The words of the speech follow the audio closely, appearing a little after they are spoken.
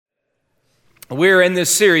We're in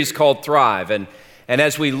this series called Thrive, and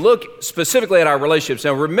as we look specifically at our relationships,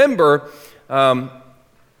 now remember,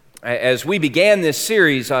 as we began this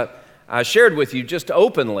series, I shared with you just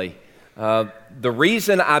openly, the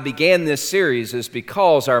reason I began this series is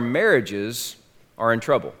because our marriages are in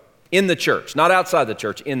trouble in the church, not outside the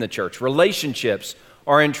church, in the church. Relationships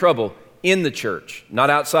are in trouble in the church, not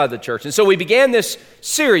outside the church. And so we began this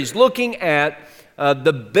series looking at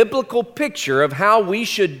the biblical picture of how we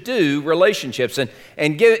should do relationships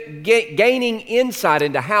and gaining insight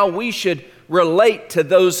into how we should relate to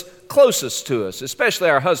those closest to us, especially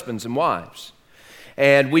our husbands and wives.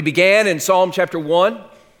 And we began in Psalm chapter 1.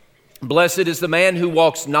 Blessed is the man who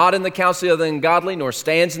walks not in the counsel of the ungodly, nor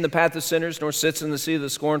stands in the path of sinners, nor sits in the seat of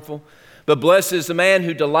the scornful. But blessed is the man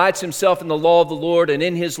who delights himself in the law of the Lord, and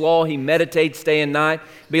in his law he meditates day and night.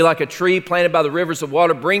 Be like a tree planted by the rivers of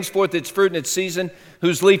water, brings forth its fruit in its season,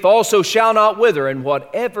 whose leaf also shall not wither, and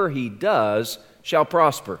whatever he does shall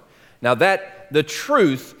prosper. Now the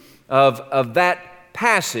truth of that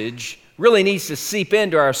passage really needs to seep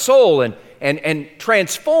into our soul and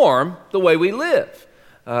transform the way we live.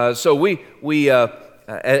 So we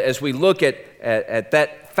as we look at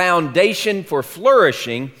that foundation for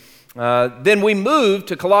flourishing, then we move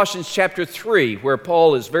to Colossians chapter 3, where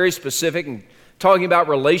Paul is very specific and talking about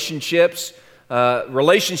relationships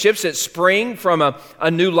that spring from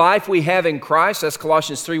a new life we have in Christ. That's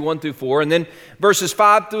Colossians 3, 1 through 4. And then verses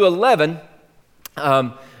 5 through 11,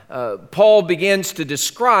 Paul begins to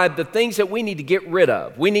describe the things that we need to get rid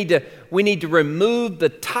of. We need to remove the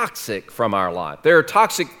toxic from our life. There are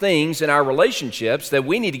toxic things in our relationships that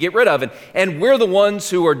we need to get rid of, and we're the ones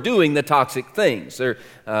who are doing the toxic things. There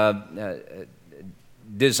are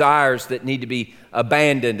desires that need to be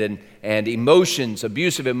abandoned, and emotions,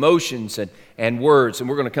 abusive emotions, and words. And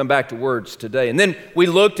we're going to come back to words today. And then we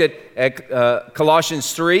looked at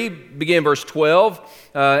Colossians 3, beginning verse 12,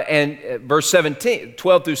 and verse 17,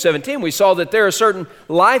 12 through 17. We saw that there are certain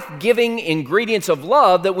life-giving ingredients of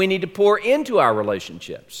love that we need to pour into our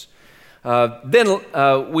relationships.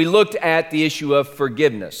 Then we looked at the issue of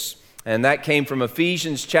forgiveness. And that came from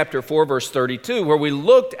Ephesians chapter 4, verse 32, where we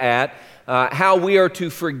looked at how we are to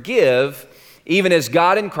forgive even as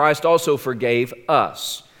God in Christ also forgave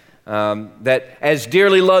us. That as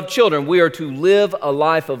dearly loved children, we are to live a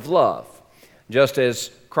life of love, just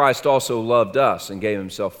as Christ also loved us and gave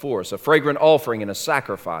himself for us, a fragrant offering and a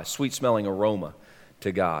sacrifice, sweet-smelling aroma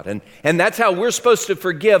to God. And that's how we're supposed to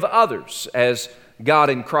forgive others, as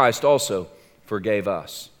God in Christ also forgave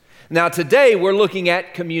us. Now today we're looking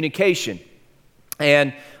at communication,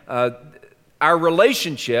 and our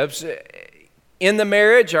relationships in the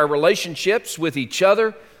marriage, our relationships with each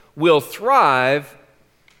other will thrive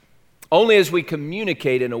only as we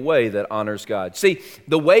communicate in a way that honors God. See,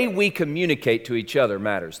 the way we communicate to each other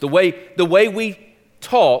matters. The way we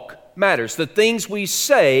talk matters. The things we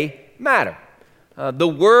say matter. The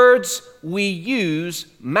words we use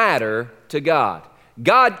matter to God.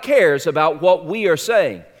 God cares about what we are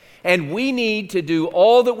saying. And we need to do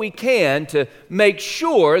all that we can to make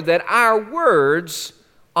sure that our words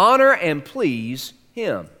honor and please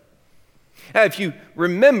Him. Now, if you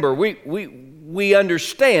remember, we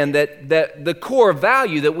understand that the core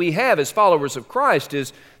value that we have as followers of Christ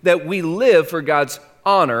is that we live for God's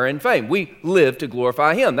honor and fame. We live to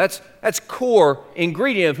glorify Him. That's core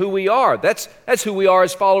ingredient of who we are. That's who we are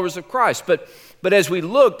as followers of Christ. But as we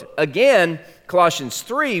looked again, Colossians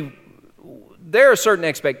 3, there are certain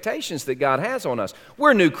expectations that God has on us.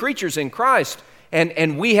 We're new creatures in Christ,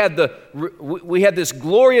 and we have this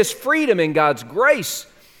glorious freedom in God's grace.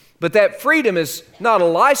 But that freedom is not a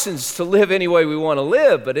license to live any way we want to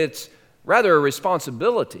live, but it's rather a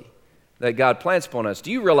responsibility that God plants upon us.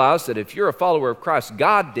 Do you realize that if you're a follower of Christ,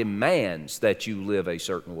 God demands that you live a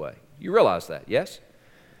certain way? You realize that, yes?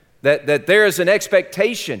 That there is an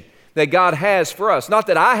expectation that God has for us. Not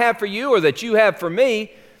that I have for you or that you have for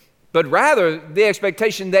me, but rather the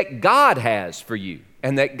expectation that God has for you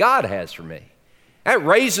and that God has for me. That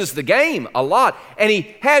raises the game a lot. And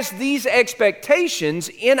He has these expectations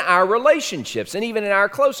in our relationships and even in our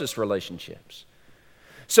closest relationships.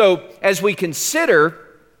 So as we consider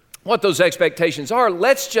what those expectations are,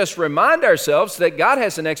 let's just remind ourselves that God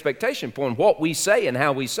has an expectation upon what we say and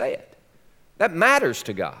how we say it. That matters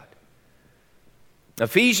to God.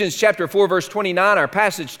 Ephesians chapter 4, verse 29, our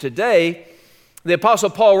passage today, the Apostle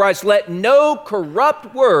Paul writes, "Let no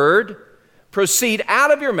corrupt word proceed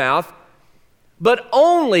out of your mouth, but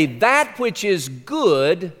only that which is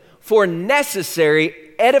good for necessary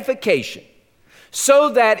edification, so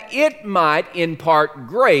that it might impart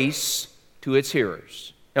grace to its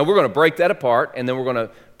hearers." Now we're going to break that apart, and then we're going to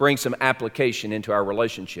bring some application into our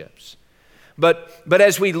relationships. But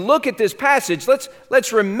as we look at this passage,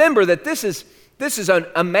 let's remember that this is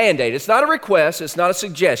a mandate. It's not a request. It's not a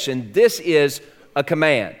suggestion. This is a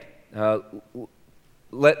command.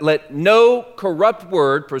 Let no corrupt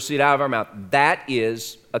word proceed out of our mouth. That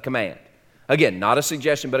is a command. Again, not a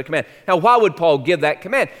suggestion, but a command. Now, why would Paul give that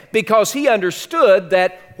command? Because he understood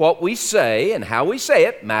that what we say and how we say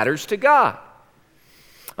it matters to God.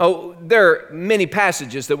 Oh, there are many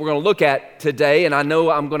passages that we're going to look at today, and I know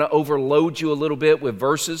I'm going to overload you a little bit with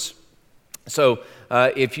verses. So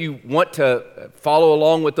if you want to follow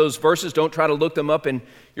along with those verses, don't try to look them up in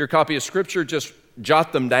your copy of Scripture. Just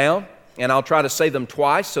jot them down, and I'll try to say them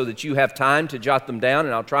twice so that you have time to jot them down,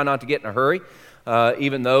 and I'll try not to get in a hurry,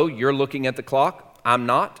 even though you're looking at the clock. I'm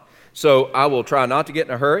not. So I will try not to get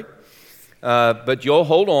in a hurry, but you'll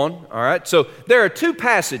hold on, all right? So there are two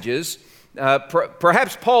passages.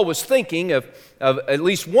 Perhaps Paul was thinking of at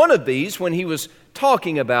least one of these when he was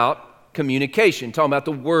talking about communication, talking about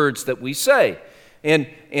the words that we say.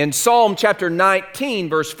 In Psalm chapter 19,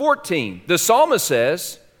 verse 14, the psalmist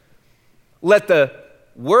says, "Let the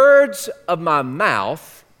words of my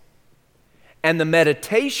mouth and the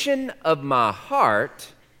meditation of my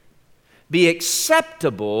heart be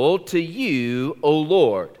acceptable to you, O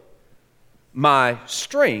Lord, my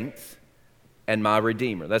strength and my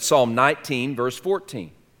Redeemer." That's Psalm 19, verse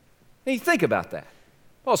 14. And you think about that.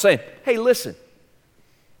 Paul's saying, hey, listen,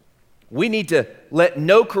 we need to let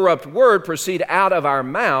no corrupt word proceed out of our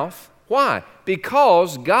mouth. Why?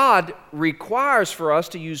 Because God requires for us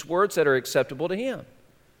to use words that are acceptable to Him.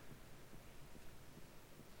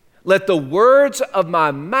 Let the words of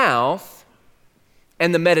my mouth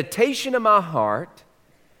and the meditation of my heart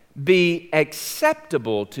be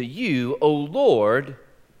acceptable to you, O Lord,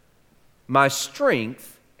 my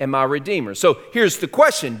strength and my Redeemer. So here's the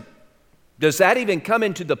question. Does that even come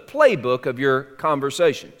into the playbook of your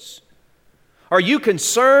conversations? Are you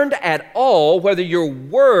concerned at all whether your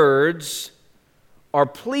words are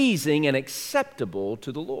pleasing and acceptable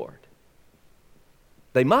to the Lord?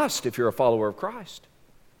 They must if you're a follower of Christ.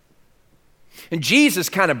 And Jesus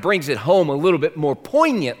kind of brings it home a little bit more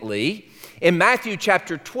poignantly in Matthew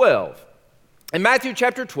chapter 12. In Matthew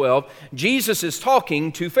chapter 12, Jesus is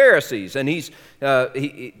talking to Pharisees, and he's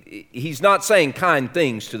not saying kind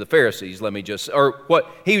things to the Pharisees,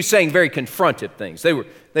 he was saying very confrontive things.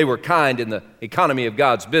 They were kind in the economy of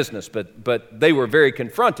God's business, but they were very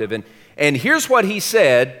confrontive. And here's what he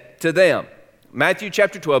said to them. Matthew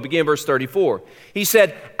chapter 12, beginning verse 34. He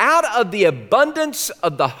said, "Out of the abundance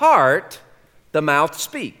of the heart, the mouth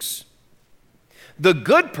speaks. The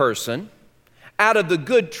good person, out of the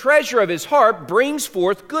good treasure of his heart, brings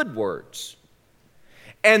forth good words.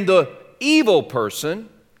 And the evil person,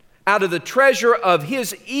 out of the treasure of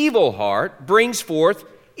his evil heart, brings forth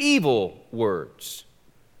evil words."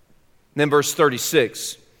 And then verse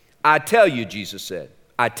 36, "I tell you," Jesus said,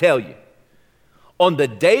 "I tell you, on the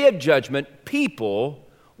day of judgment, people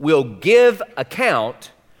will give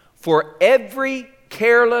account for every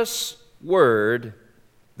careless word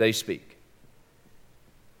they speak."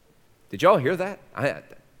 Did y'all hear that?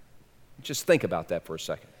 Just think about that for a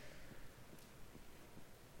second.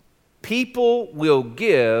 People will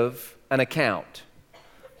give an account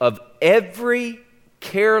of every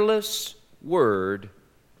careless word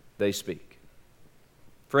they speak.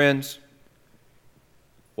 Friends,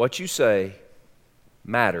 what you say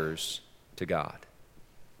matters to God.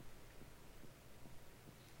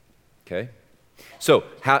 Okay? So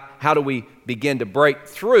how do we begin to break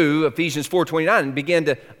through Ephesians 4:29 and begin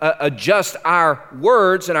to adjust our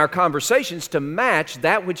words and our conversations to match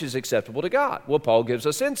that which is acceptable to God? Well, Paul gives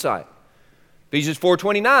us insight. Ephesians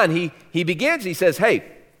 4:29, he says, hey,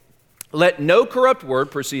 let no corrupt word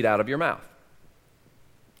proceed out of your mouth.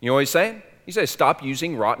 You know what he's saying? He says, stop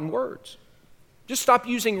using rotten words. Just stop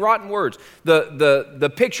using rotten words.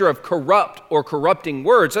 The picture of corrupt or corrupting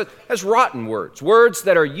words, that's rotten words. Words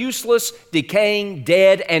that are useless, decaying,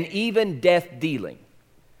 dead, and even death-dealing.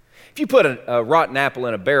 If you put a rotten apple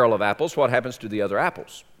in a barrel of apples, what happens to the other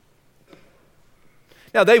apples?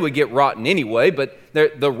 Now, they would get rotten anyway, but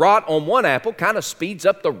the rot on one apple kind of speeds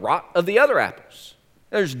up the rot of the other apples.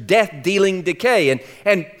 There's death-dealing decay.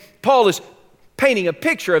 And Paul is painting a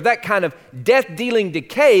picture of that kind of death-dealing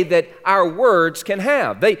decay that our words can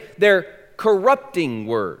have. They're corrupting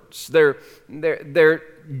words. They're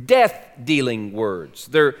death-dealing words.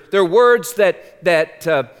 They're words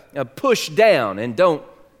that push down and don't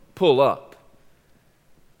pull up.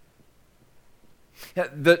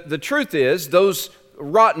 The truth is, those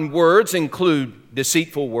rotten words include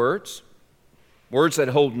deceitful words, words that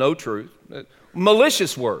hold no truth,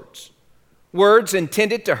 malicious words, words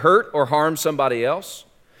intended to hurt or harm somebody else,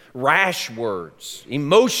 rash words,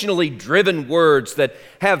 emotionally driven words that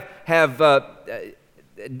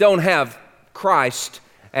don't have Christ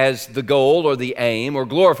as the goal or the aim, or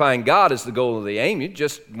glorifying God as the goal or the aim. You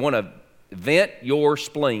just want to vent your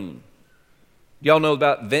spleen. Y'all know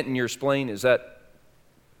about venting your spleen? Is that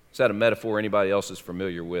a metaphor anybody else is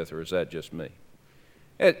familiar with, or is that just me?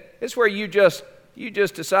 It's where you just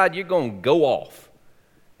decide you're going to go off,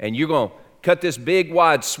 and you're going to cut this big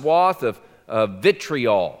wide swath of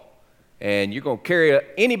vitriol, and you're going to carry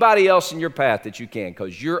anybody else in your path that you can,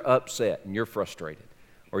 because you're upset and you're frustrated,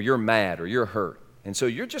 or you're mad, or you're hurt. And so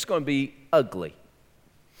you're just going to be ugly.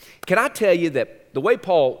 Can I tell you that the way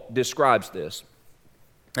Paul describes this,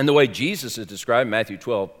 and the way Jesus is described in Matthew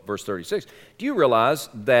 12, verse 36, do you realize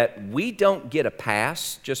that we don't get a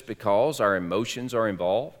pass just because our emotions are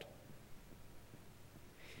involved?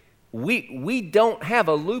 We don't have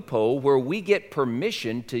a loophole where we get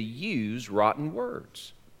permission to use rotten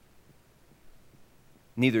words.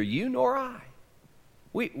 Neither you nor I.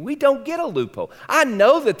 We don't get a loophole. I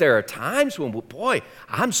know that there are times when, boy,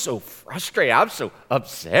 I'm so frustrated, I'm so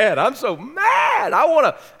upset, I'm so mad. I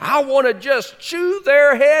want to just chew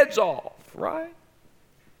their heads off, right?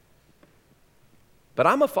 But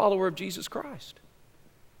I'm a follower of Jesus Christ.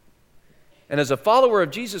 And as a follower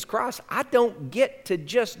of Jesus Christ, I don't get to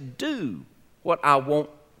just do what I want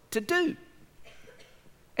to do.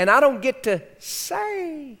 And I don't get to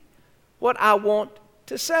say what I want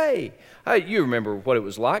to say. You remember what it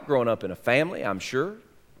was like growing up in a family, I'm sure.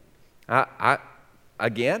 I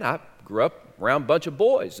grew up around a bunch of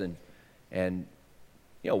boys, and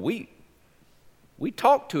we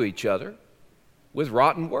talked to each other with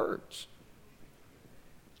rotten words.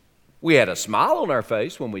 We had a smile on our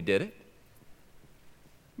face when we did it,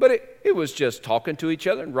 but it was just talking to each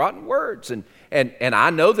other in rotten words. And I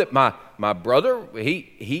know that my brother,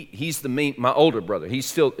 he's the mean, my older brother,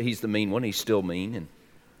 he's the mean one. He's still mean, and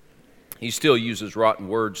he still uses rotten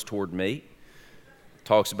words toward me.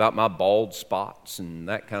 Talks about my bald spots and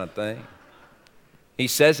that kind of thing. He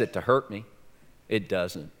says it to hurt me. It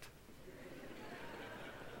doesn't.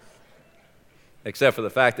 Except for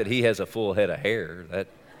the fact that he has a full head of hair. That's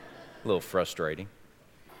a little frustrating.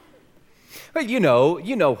 But you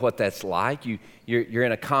know what that's like. You're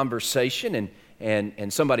in a conversation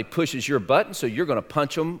and somebody pushes your button, so you're going to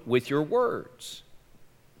punch them with your words.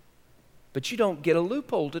 But you don't get a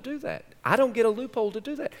loophole to do that. I don't get a loophole to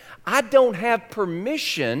do that. I don't have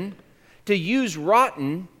permission to use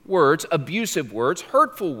rotten words, abusive words,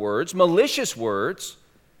 hurtful words, malicious words,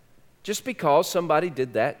 just because somebody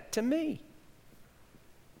did that to me.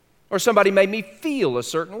 Or somebody made me feel a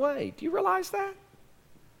certain way. Do you realize that?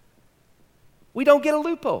 We don't get a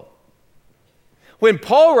loophole. When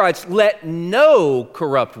Paul writes, let no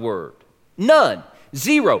corrupt word, none,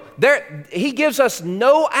 zero. He gives us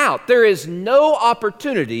no out. There is no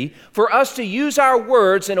opportunity for us to use our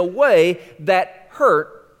words in a way that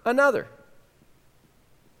hurt another.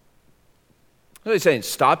 So he's saying,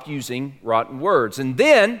 stop using rotten words. And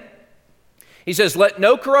then he says, let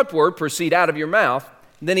no corrupt word proceed out of your mouth.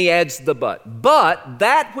 And then he adds the but. But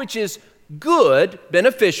that which is good,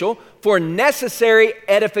 beneficial, for necessary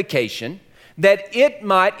edification, that it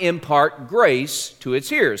might impart grace to its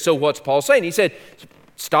hearers. So what's Paul saying? He said,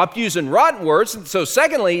 stop using rotten words. And so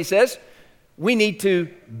secondly, he says, we need to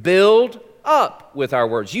build up with our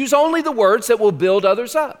words. Use only the words that will build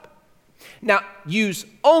others up. Now, use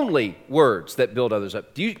only words that build others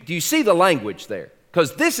up. Do you see the language there?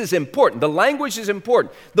 Because this is important. The language is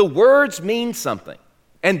important. The words mean something.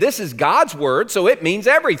 And this is God's word, so it means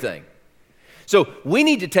everything. So we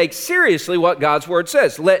need to take seriously what God's word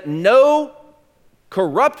says. Let no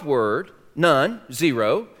corrupt word, none,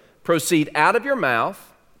 zero, proceed out of your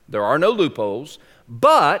mouth. There are no loopholes,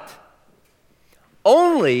 but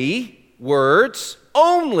only words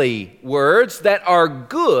that are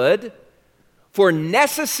good for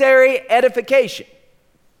necessary edification,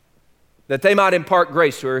 that they might impart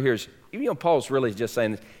grace to our hearers. Paul's really just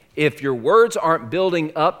saying this. If your words aren't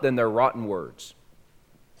building up, then they're rotten words.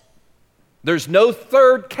 There's no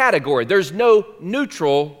third category. There's no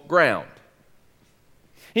neutral ground.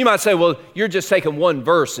 You might say, well, you're just taking one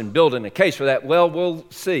verse and building a case for that. Well, we'll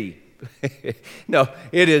see. No,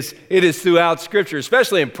 it is throughout Scripture,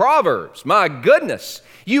 especially in Proverbs. My goodness.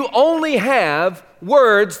 You only have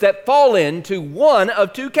words that fall into one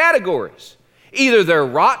of two categories. Either they're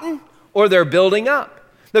rotten or they're building up.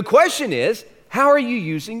 The question is, how are you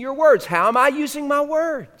using your words? How am I using my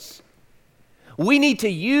words? We need to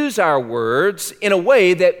use our words in a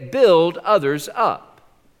way that build others up.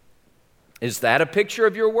 Is that a picture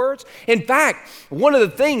of your words? In fact, one of the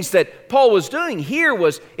things that Paul was doing here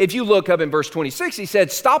was, if you look up in verse 26, he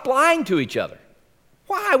said, stop lying to each other.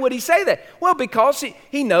 Why would he say that? Well, because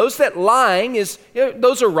he knows that lying is,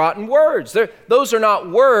 those are rotten words. Those are not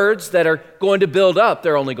words that are going to build up.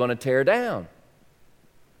 They're only going to tear down.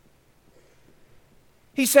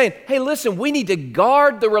 He's saying, hey, listen, we need to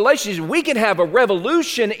guard the relationship. We can have a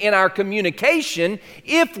revolution in our communication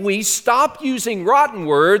if we stop using rotten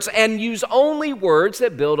words and use only words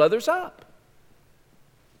that build others up.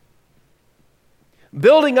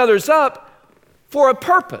 Building others up for a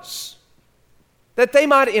purpose, that they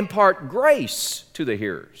might impart grace to the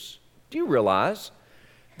hearers. Do you realize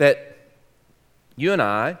that you and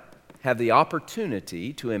I have the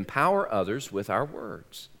opportunity to empower others with our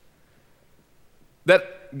words?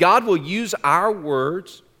 That God will use our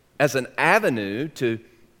words as an avenue to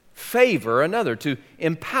favor another, to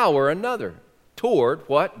empower another toward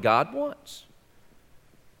what God wants.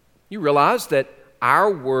 You realize that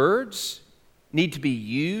our words need to be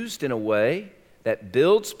used in a way that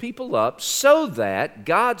builds people up so that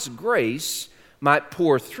God's grace might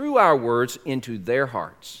pour through our words into their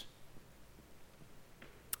hearts.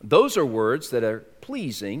 Those are words that are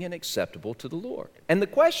pleasing and acceptable to the Lord. And the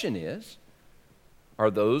question is, are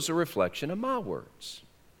those a reflection of my words?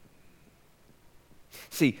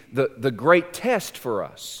 See, the great test for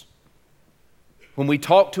us, when we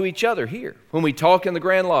talk to each other here, when we talk in the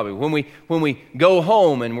grand lobby, when we go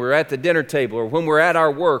home and we're at the dinner table, or when we're at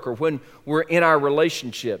our work, or when we're in our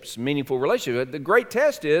relationships, meaningful relationships, the great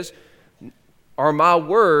test is, are my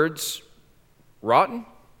words rotten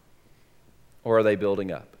or are they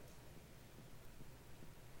building up?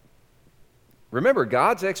 Remember,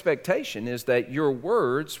 God's expectation is that your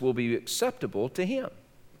words will be acceptable to Him.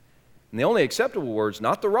 And the only acceptable words,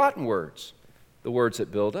 not the rotten words, the words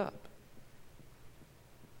that build up.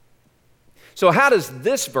 So how does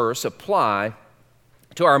this verse apply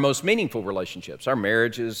to our most meaningful relationships, our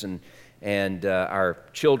marriages and our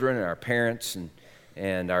children and our parents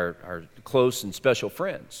and our close and special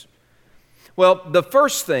friends? Well, the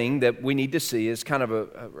first thing that we need to see is kind of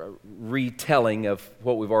a retelling of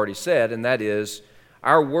what we've already said, and that is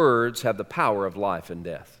our words have the power of life and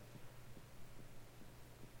death.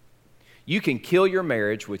 You can kill your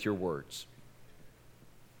marriage with your words.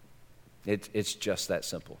 It's just that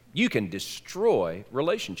simple. You can destroy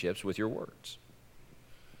relationships with your words.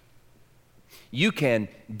 You can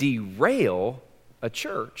derail a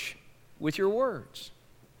church with your words.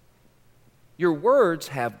 Your words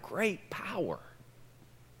have great power.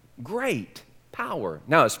 Great power.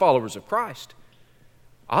 Now, as followers of Christ,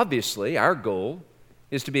 obviously our goal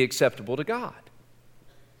is to be acceptable to God.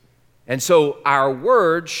 And so our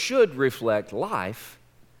words should reflect life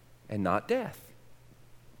and not death.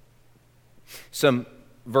 Some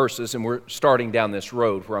verses, and we're starting down this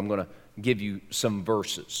road where I'm going to give you some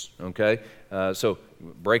verses, okay? So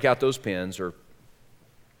break out those pens or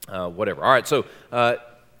whatever. All right, so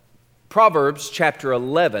Proverbs chapter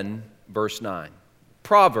 11, verse 9.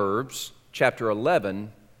 Proverbs chapter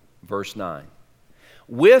 11, verse 9.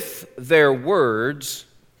 With their words,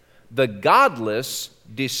 the godless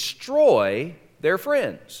destroy their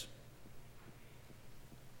friends,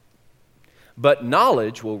 but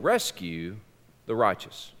knowledge will rescue the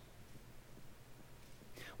righteous.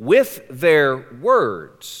 With their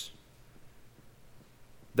words,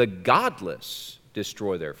 the godless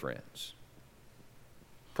destroy their friends.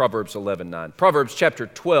 Proverbs 11:9. Proverbs chapter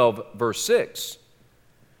 12, verse 6.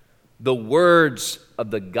 The words of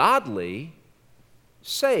the godly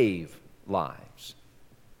save lives.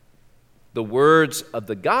 The words of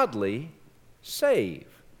the godly save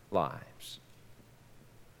lives.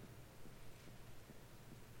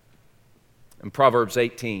 And Proverbs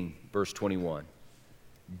 18, verse 21.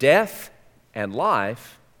 Death and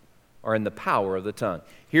life are in the power of the tongue.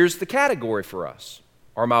 Here's the category for us.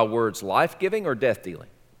 Are my words life-giving or death-dealing?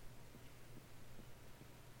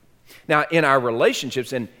 Now, in our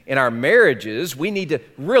relationships, in our marriages, we need to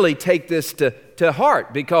really take this to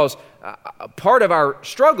heart, because part of our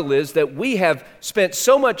struggle is that we have spent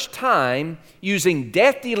so much time using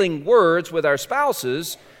death-dealing words with our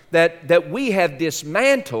spouses that we have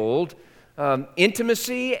dismantled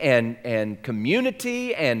intimacy and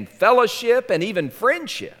community and fellowship and even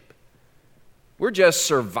friendship. We're just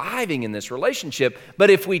surviving in this relationship. But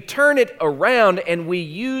if we turn it around and we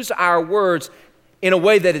use our words in a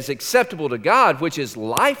way that is acceptable to God, which is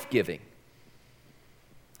life-giving,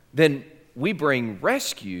 then we bring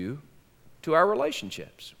rescue to our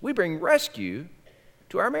relationships. We bring rescue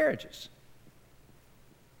to our marriages.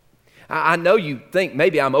 I know you think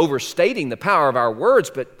maybe I'm overstating the power of our words,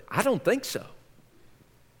 but I don't think so.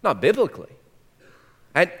 not biblically,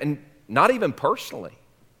 and not even personally.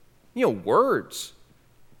 Words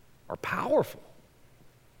are powerful.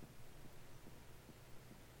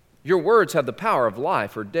 Your words have the power of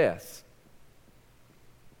life or death.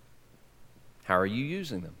 How are you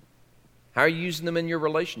using them? How are you using them in your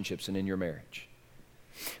relationships and in your marriage?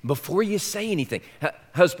 Before you say anything,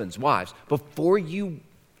 husbands, wives, before you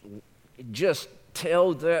just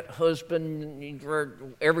tell that husband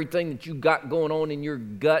everything that you got going on in your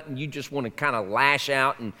gut and you just want to kind of lash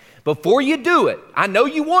out, and before you do it, I know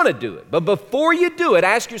you want to do it, but before you do it,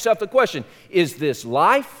 ask yourself the question, is this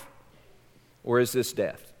life or is this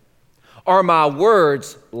death? Are my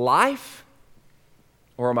words life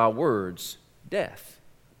or are my words death?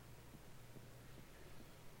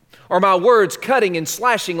 Are my words cutting and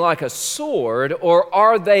slashing like a sword, or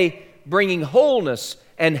are they bringing wholeness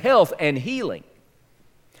and health and healing?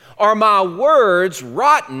 Are my words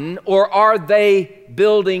rotten, or are they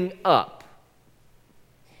building up?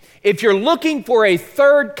 If you're looking for a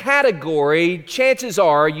third category, chances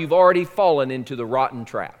are you've already fallen into the rotten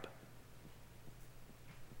trap.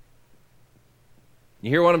 You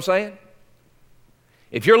hear what I'm saying?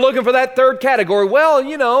 If you're looking for that third category, well,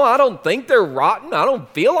 I don't think they're rotten. I don't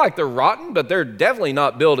feel like they're rotten, but they're definitely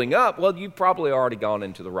not building up. Well, you've probably already gone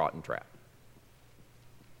into the rotten trap.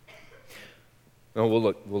 Oh, we'll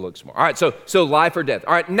look some more. All right, so life or death.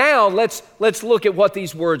 All right, now let's look at what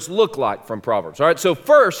these words look like from Proverbs. All right, so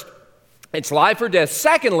first, it's life or death.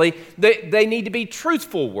 Secondly, they need to be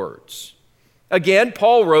truthful words. Again,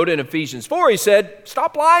 Paul wrote in Ephesians 4, he said,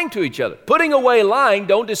 stop lying to each other. Putting away lying,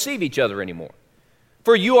 don't deceive each other anymore.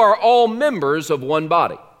 For you are all members of one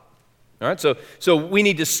body. All right, so we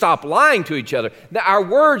need to stop lying to each other. Now, our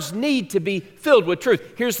words need to be filled with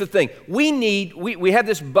truth. Here's the thing. We have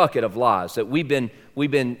this bucket of lies that we've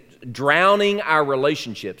been drowning our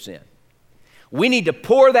relationships in. We need to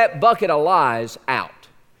pour that bucket of lies out,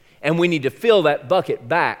 and we need to fill that bucket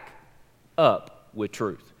back up with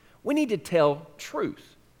truth. We need to tell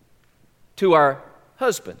truth to our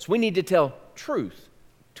husbands. We need to tell truth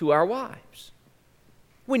to our wives.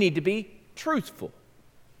 We need to be truthful.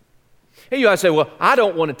 And you might say, well, I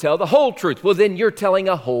don't want to tell the whole truth. Well, then you're telling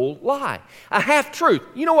a whole lie. A half-truth.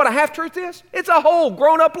 You know what a half-truth is? It's a whole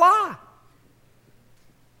grown-up lie.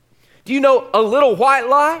 Do you know a little white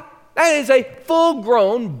lie? That is a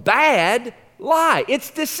full-grown bad lie.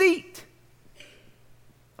 It's deceit.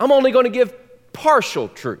 I'm only going to give partial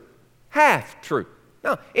truth, half-truth.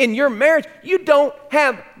 No, in your marriage, you don't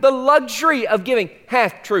have the luxury of giving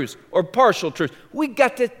half-truths or partial truths. We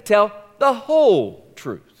got to tell the whole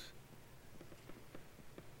truth.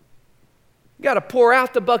 You got to pour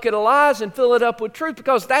out the bucket of lies and fill it up with truth,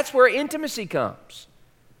 because that's where intimacy comes.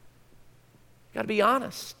 You got to be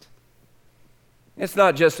honest. It's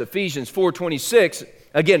not just Ephesians 4:26.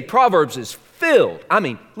 Again, Proverbs is filled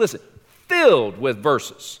with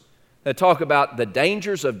verses that talk about the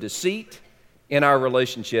dangers of deceit in our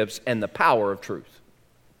relationships and the power of truth.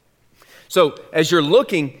 So as you're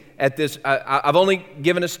looking at this, I've only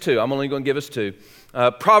given us two. I'm only going to give us two.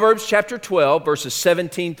 Proverbs chapter 12, verses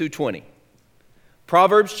 17 through 20.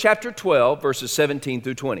 Proverbs chapter 12, verses 17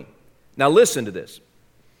 through 20. Now listen to this.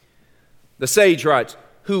 The sage writes,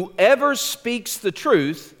 whoever speaks the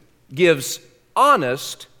truth gives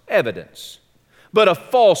honest evidence, but a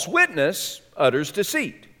false witness utters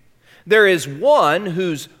deceit. There is one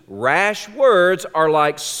whose rash words are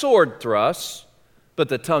like sword thrusts, but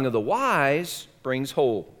the tongue of the wise brings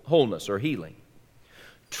wholeness or healing.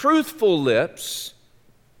 Truthful lips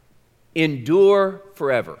endure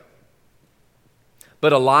forever,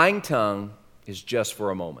 but a lying tongue is just for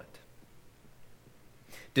a moment.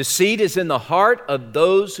 Deceit is in the heart of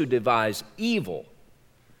those who devise evil,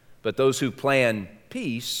 but those who plan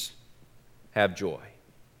peace have joy.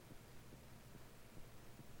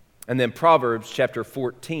 And then Proverbs chapter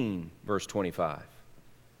 14, verse 25.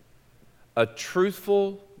 A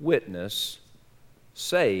truthful witness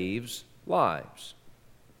saves lives,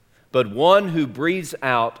 but one who breathes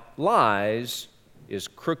out lies is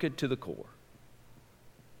crooked to the core.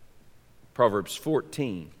 Proverbs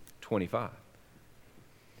 14, 25.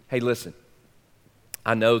 Hey, listen,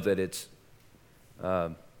 I know that it's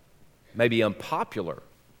maybe unpopular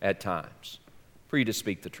at times for you to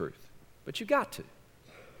speak the truth, but you got to.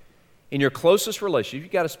 In your closest relationship,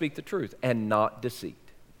 you've got to speak the truth and not deceit.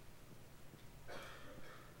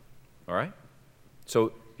 All right?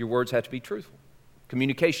 So your words have to be truthful.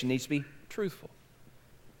 Communication needs to be truthful.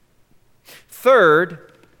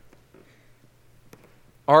 Third,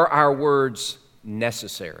 are our words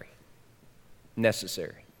necessary?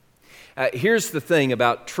 Necessary. Here's the thing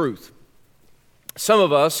about truth. Some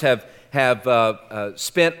of us have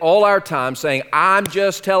spent all our time saying, I'm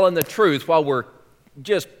just telling the truth, while we're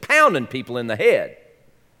just pounding people in the head.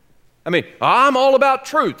 I mean, I'm all about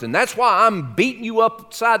truth, and that's why I'm beating you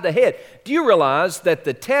upside the head. Do you realize that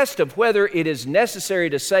the test of whether it is necessary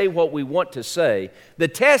to say what we want to say, the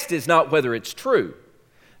test is not whether it's true.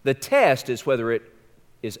 The test is whether it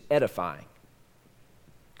is edifying.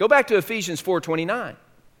 Go back to Ephesians 4:29.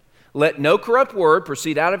 Let no corrupt word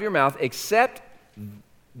proceed out of your mouth except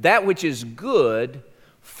that which is good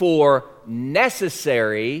for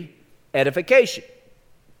necessary edification.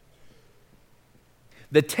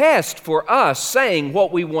 The test for us saying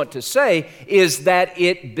what we want to say is that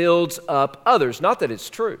it builds up others, not that it's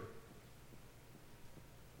true.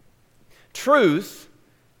 Truth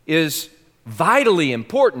is vitally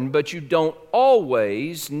important, but you don't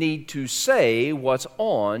always need to say what's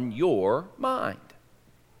on your mind.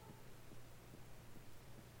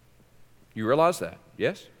 You realize that,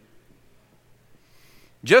 yes?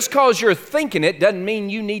 Just because you're thinking it doesn't mean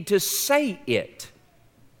you need to say it.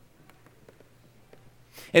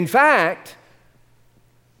 In fact,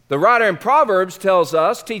 the writer in Proverbs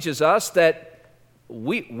teaches us that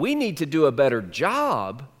we need to do a better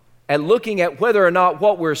job at looking at whether or not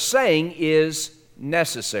what we're saying is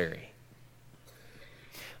necessary.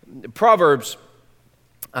 Proverbs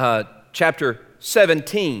chapter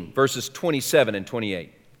 17, verses 27 and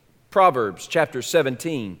 28. Proverbs chapter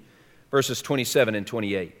 17, verses 27 and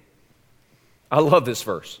 28. I love this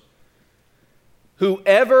verse.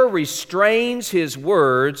 Whoever restrains his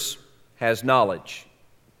words has knowledge,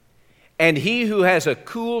 and he who has a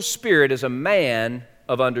cool spirit is a man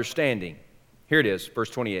of understanding. Here it is,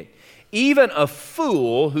 verse 28. Even a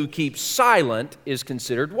fool who keeps silent is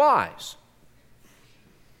considered wise.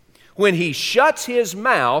 When he shuts his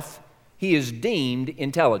mouth, he is deemed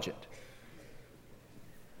intelligent.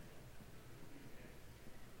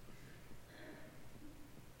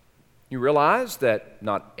 You realize that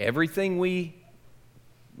not everything we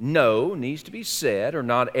know needs to be said, or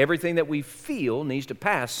not everything that we feel needs to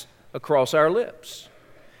pass across our lips.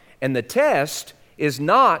 And the test is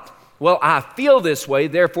not, well, I feel this way,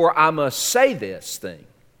 therefore I must say this thing.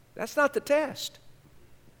 That's not the test.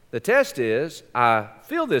 The test is, I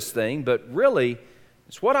feel this thing, but really,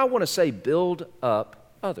 it's what I want to say build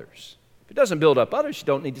up others. If it doesn't build up others, you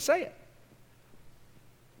don't need to say it.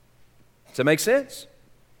 Does that make sense?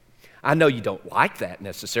 I know you don't like that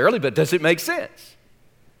necessarily, but does it make sense?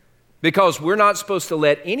 Because we're not supposed to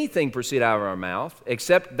let anything proceed out of our mouth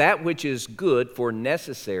except that which is good for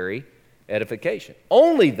necessary edification.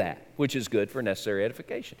 Only that which is good for necessary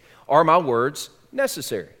edification. Are my words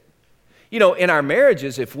necessary? You know, in our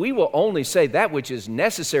marriages, if we will only say that which is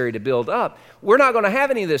necessary to build up, we're not going to have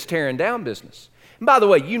any of this tearing down business. And by the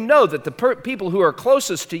way, you know that the people who are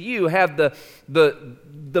closest to you have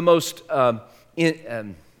the most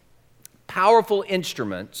powerful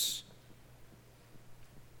instruments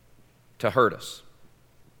to hurt us.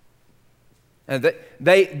 And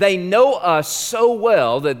they know us so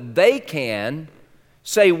well that they can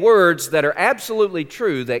say words that are absolutely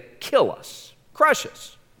true that kill us, crush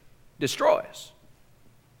us, destroy us.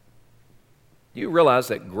 You realize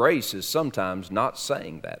that grace is sometimes not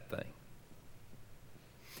saying that thing.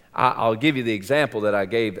 I'll give you the example that I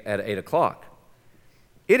gave at 8 o'clock.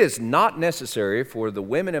 It is not necessary for the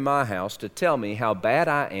women in my house to tell me how bad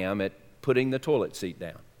I am at putting the toilet seat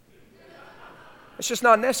down. It's just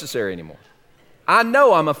not necessary anymore. I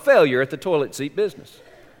know I'm a failure at the toilet seat business.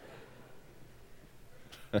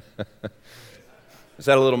 Is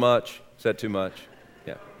that a little much? Is that too much?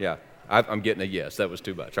 Yeah. I'm getting a yes. That was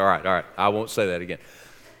too much. All right. I won't say that again,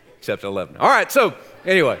 except at 11. All right, so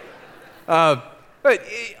anyway. But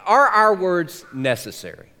are our words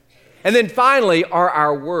necessary? And then finally, are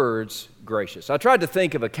our words gracious? I tried to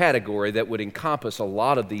think of a category that would encompass a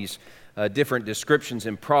lot of these different descriptions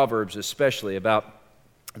in Proverbs, especially about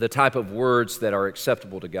the type of words that are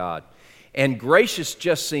acceptable to God. And gracious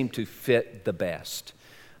just seemed to fit the best.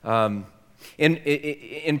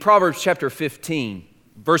 In Proverbs chapter 15,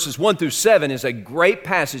 verses 1 through 7 is a great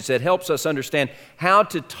passage that helps us understand how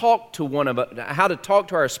to talk to how to talk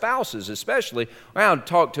to our spouses, especially, or how to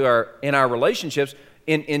talk to in our relationships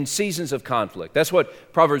in seasons of conflict. That's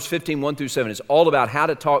what Proverbs 15, 1 through 7 is all about, how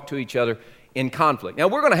to talk to each other in conflict. Now,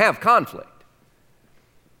 we're going to have conflict.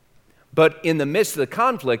 But in the midst of the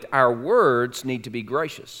conflict, our words need to be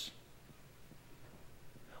gracious.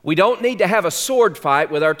 We don't need to have a sword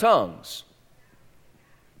fight with our tongues.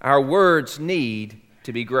 Our words need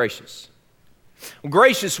to be gracious.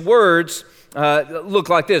 Gracious words look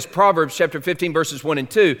like this. Proverbs chapter 15, verses 1 and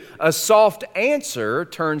 2. A soft answer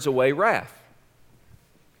turns away wrath,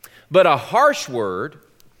 but a harsh word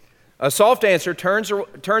A soft answer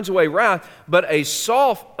turns away wrath, but a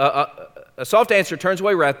soft answer turns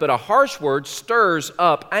away wrath, but a harsh word stirs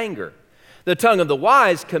up anger. The tongue of the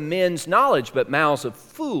wise commends knowledge, but mouths of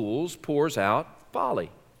fools pours out folly.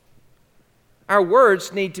 Our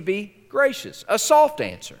words need to be gracious, a soft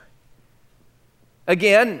answer.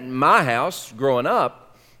 Again, my house, growing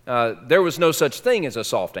up, there was no such thing as a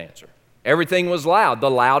soft answer. Everything was loud. The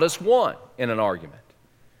loudest won in an argument.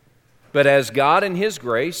 But as God in His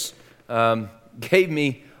grace gave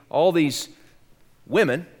me all these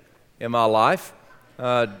women in my life,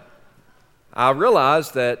 I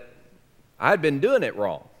realized that I'd been doing it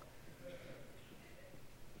wrong.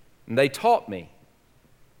 And they taught me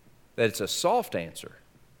that it's a soft answer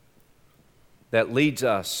that leads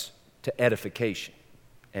us to edification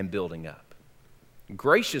and building up.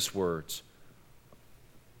 Gracious words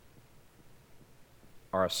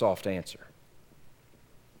are a soft answer.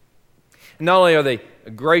 Not only are they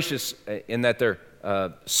gracious in that they're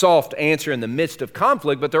a soft answer in the midst of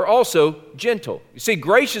conflict, but they're also gentle. You see,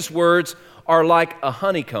 gracious words are like a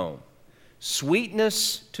honeycomb,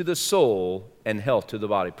 sweetness to the soul and health to the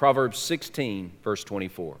body. Proverbs 16, verse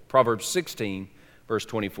 24. Proverbs 16, verse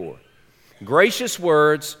 24. Gracious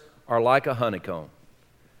words are like a honeycomb,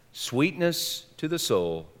 sweetness to the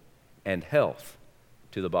soul and health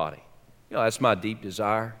to the body. You know, that's my deep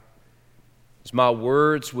desire. As my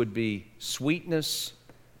words would be sweetness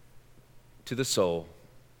to the soul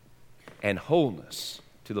and wholeness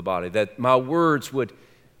to the body, that my words would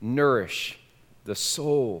nourish the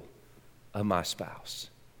soul of my spouse,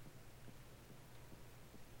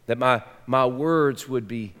 that my words would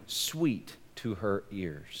be sweet to her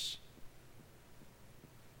ears.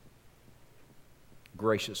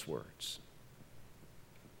 Gracious words,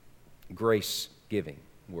 grace-giving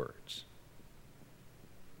words.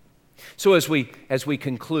 So as we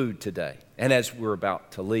conclude today, and as we're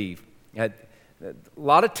about to leave, a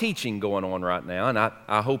lot of teaching going on right now, and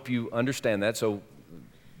I hope you understand that. So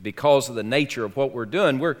because of the nature of what we're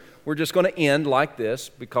doing, we're just going to end like this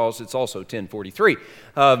because it's also 10:43.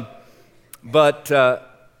 But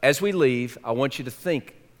as we leave, I want you to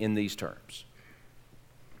think in these terms.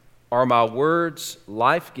 Are my words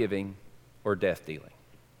life-giving or death-dealing?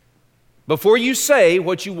 Before you say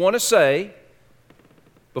what you want to say,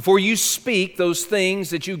 before you speak those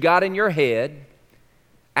things that you got in your head,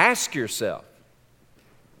 ask yourself,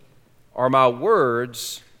 are my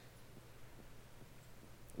words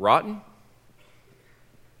rotten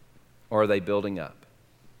or are they building up?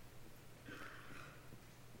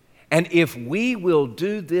 And if we will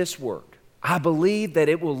do this work, I believe that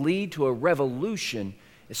it will lead to a revolution,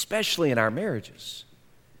 especially in our marriages.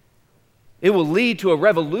 It will lead to a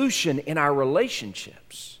revolution in our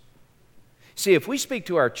relationships. See, if we speak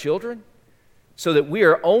to our children so that we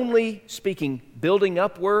are only speaking building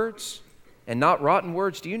up words and not rotten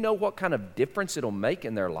words, do you know what kind of difference it'll make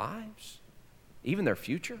in their lives, even their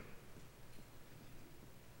future?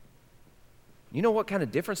 You know what kind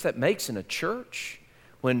of difference that makes in a church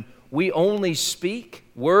when we only speak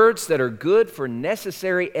words that are good for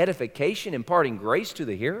necessary edification, imparting grace to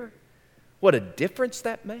the hearer? What a difference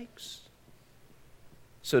that makes.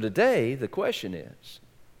 So today, the question is,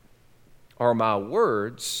 are my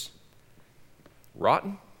words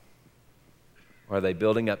rotten? Or are they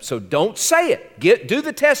building up? So don't say it. Do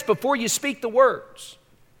the test before you speak the words.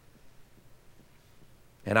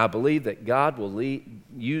 And I believe that God will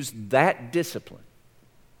use that discipline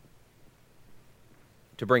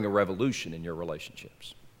to bring a revolution in your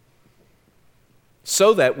relationships.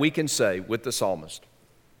 So that we can say with the psalmist,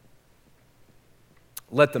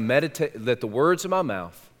 let the words of my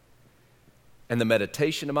mouth and the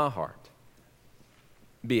meditation of my heart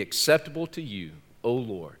be acceptable to you, O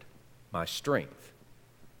Lord, my strength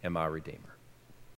and my Redeemer.